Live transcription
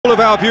of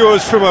our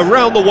viewers from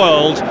around the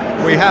world.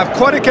 We have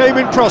quite a game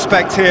in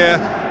prospect here,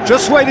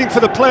 just waiting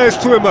for the players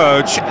to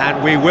emerge,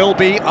 and we will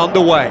be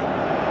underway.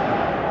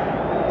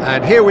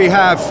 And here we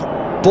have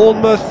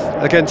Bournemouth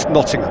against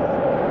Nottingham.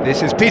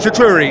 This is Peter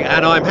Drury,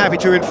 and I'm happy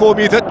to inform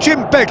you that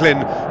Jim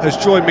Beglin has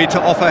joined me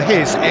to offer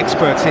his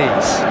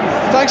expertise.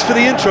 Thanks for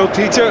the intro,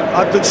 Peter.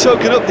 I've been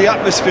soaking up the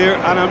atmosphere,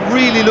 and I'm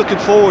really looking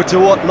forward to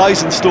what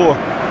lies in store.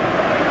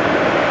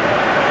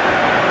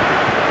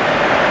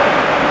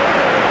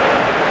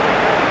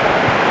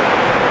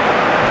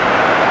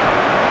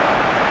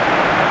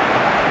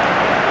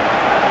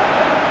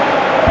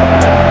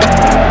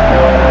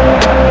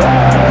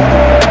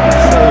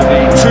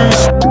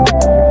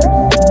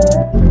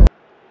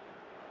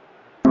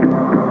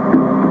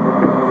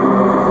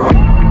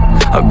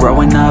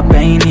 Growing up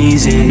ain't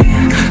easy,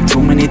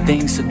 too many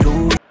things to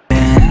do,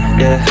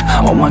 yeah.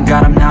 Oh my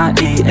God, I'm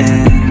not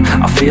eating,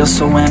 I feel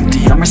so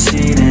empty, I'm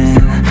receding,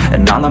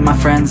 and all of my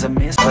friends are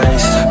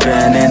misplaced.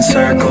 Been in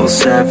circles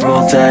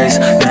several days,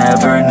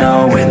 never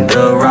knowing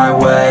the right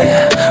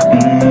way,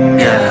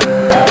 yeah.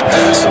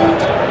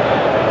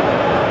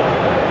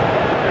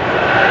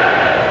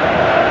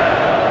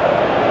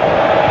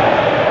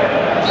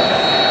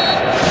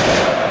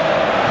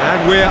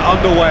 And we're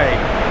underway.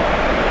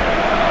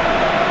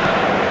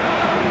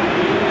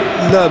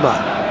 Lerma.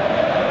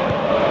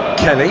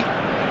 Kelly.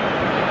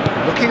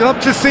 Looking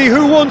up to see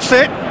who wants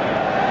it.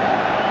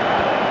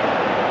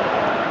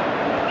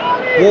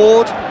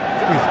 Ward,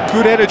 with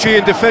good energy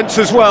in defence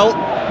as well.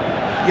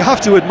 You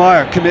have to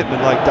admire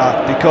commitment like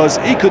that, because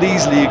he could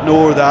easily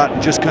ignore that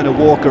and just kind of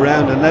walk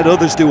around and let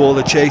others do all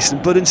the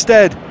chasing, but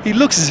instead he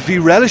looks as if he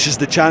relishes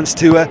the chance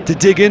to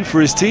dig in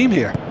for his team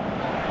here.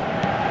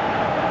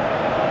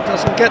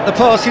 Doesn't get the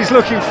pass he's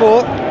looking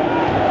for.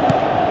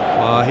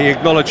 He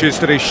acknowledges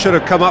that he should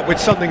have come up with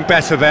something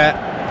better there.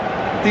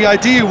 The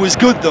idea was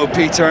good though,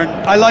 Peter, and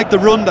I like the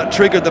run that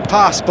triggered the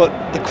pass, but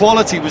the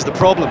quality was the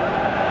problem.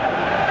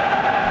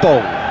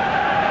 Ball.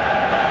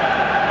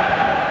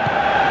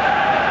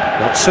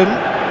 Watson.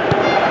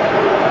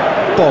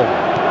 Ball.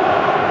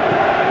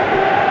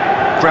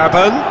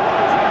 Grabban.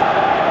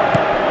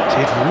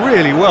 Did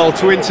really well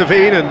to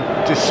intervene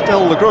and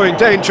dispel the growing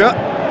danger.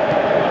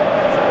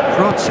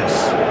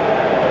 Francis.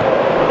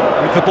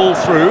 With the ball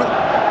through.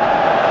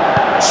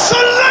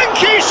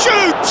 Solanke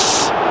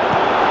shoots!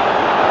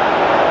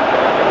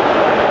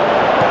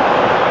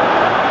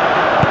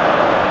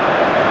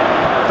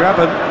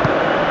 Grabban.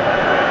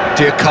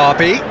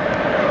 Diakabi.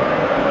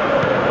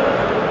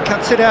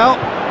 Cuts it out.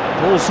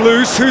 Ball's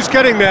loose. Who's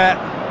getting there?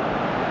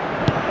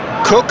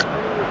 Cook.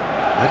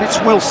 And it's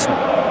Wilson.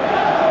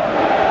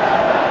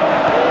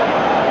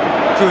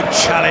 Good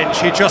challenge.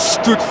 He just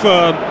stood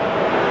firm.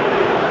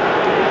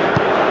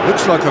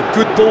 Looks like a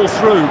good ball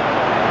through.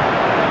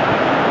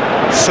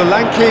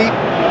 Solanke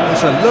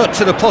is alert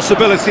to the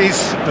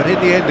possibilities, but in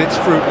the end it's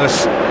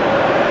fruitless.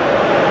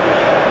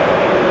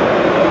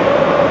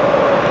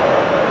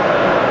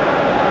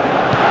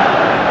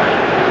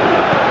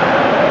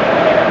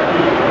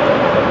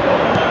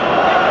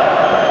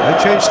 No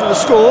change to the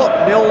score,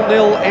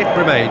 0-0 it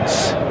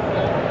remains.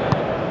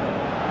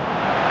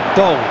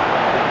 Bong.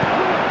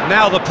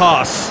 Now the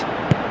pass.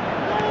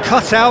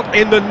 Cut out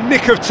in the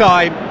nick of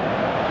time.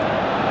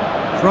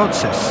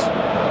 Francis.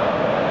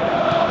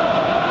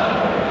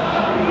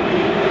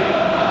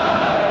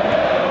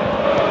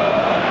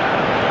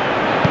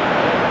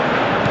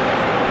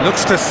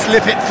 Looks to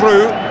slip it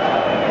through.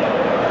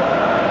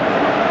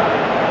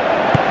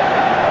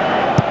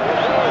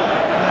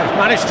 They've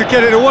managed to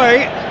get it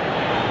away.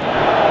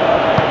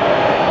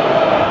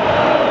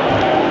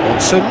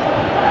 Watson.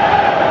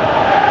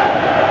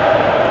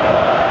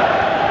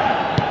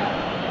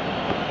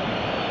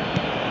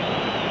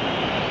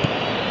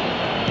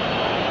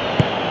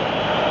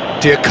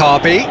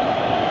 Diakabi.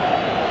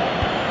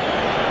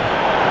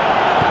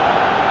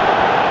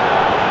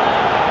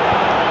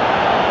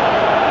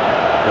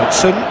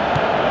 Watson.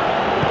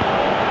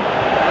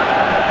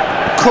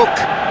 Cook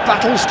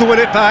battles to win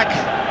it back.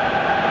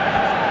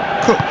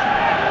 Cook.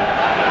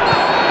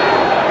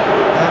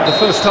 And the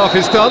first half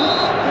is done.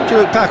 How do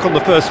you look back on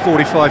the first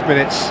 45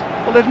 minutes?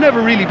 Well, they've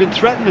never really been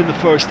threatened in the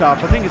first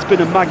half. I think it's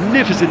been a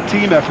magnificent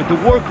team effort. The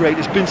work rate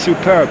has been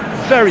superb.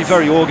 Very,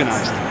 very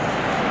organised.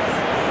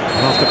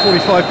 After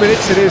 45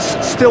 minutes it is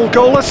still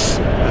goalless.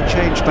 A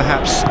change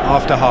perhaps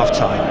after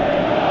half-time.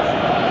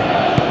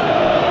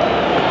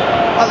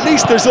 At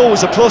least there's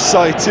always a plus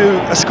side to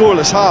a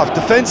scoreless half.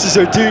 Defences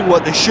are doing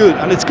what they should,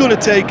 and it's going to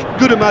take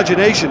good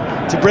imagination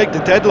to break the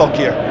deadlock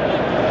here.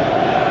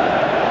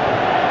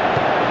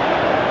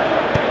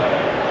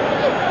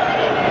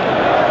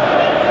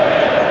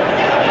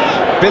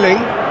 Billing.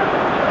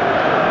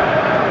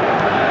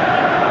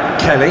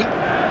 Kelly.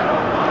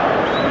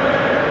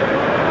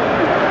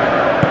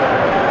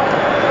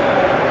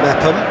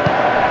 Mepham.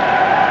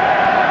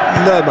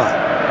 Lerma.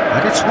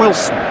 And it's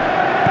Wilson.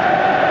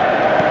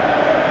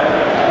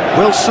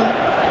 Wilson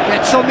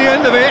gets on the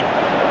end of it.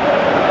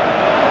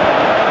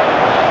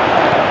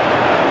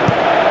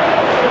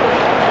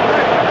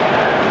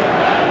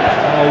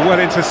 Oh, well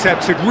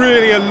intercepted,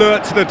 really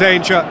alert to the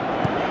danger.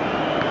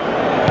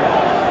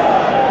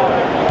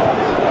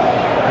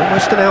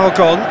 Almost an hour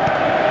gone.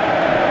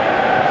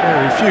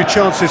 Very few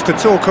chances to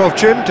talk of,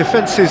 Jim.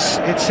 Defence is,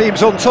 it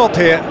seems, on top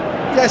here.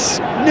 Yes,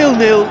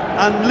 0-0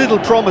 and little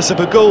promise of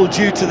a goal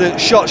due to the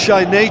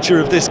shot-shy nature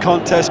of this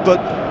contest, but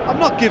I'm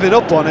not giving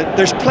up on it.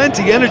 There's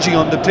plenty energy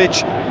on the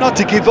pitch, not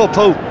to give up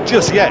hope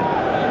just yet.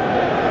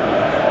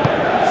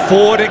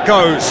 Forward it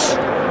goes.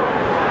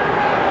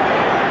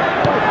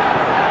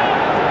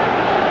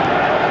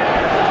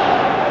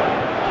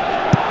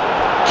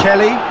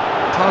 Kelly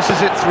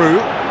passes it through.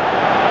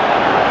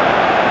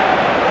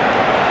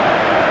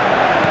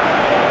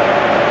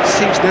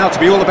 Seems now to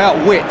be all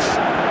about width.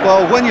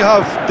 Well, when you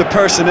have the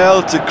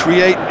personnel to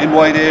create in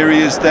wide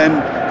areas, then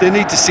they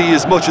need to see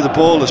as much of the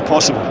ball as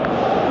possible.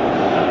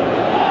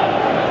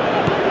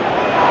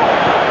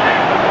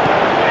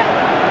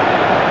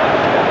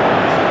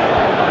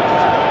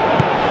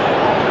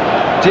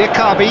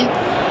 Diakabi.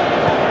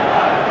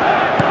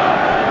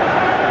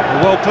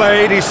 Well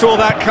played, he saw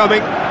that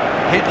coming.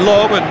 Hit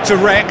long and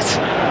direct.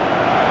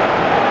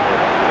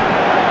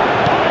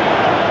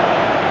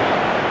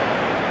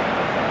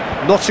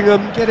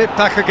 Nottingham get it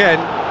back again.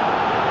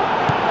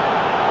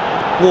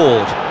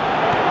 Ward.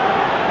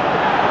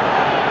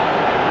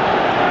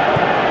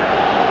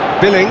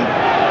 Billing.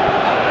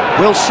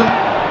 Wilson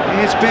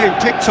is being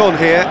picked on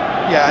here.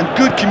 Yeah, and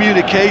good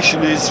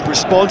communication is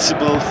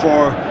responsible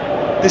for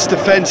this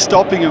defence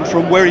stopping him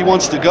from where he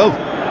wants to go.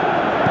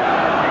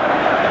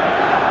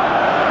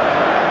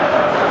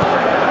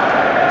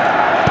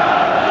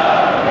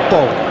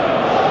 Ball.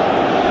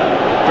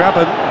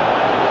 Grabban.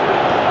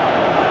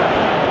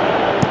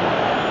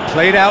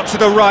 Played out to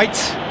the right.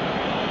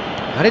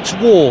 And it's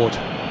Ward.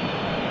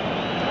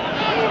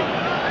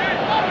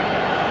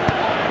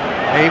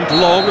 Aimed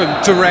long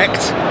and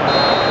direct.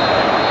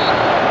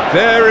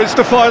 There is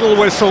the final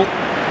whistle.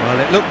 Well,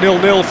 it looked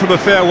 0-0 from a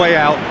fair way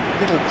out.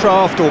 Little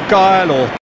craft or guile or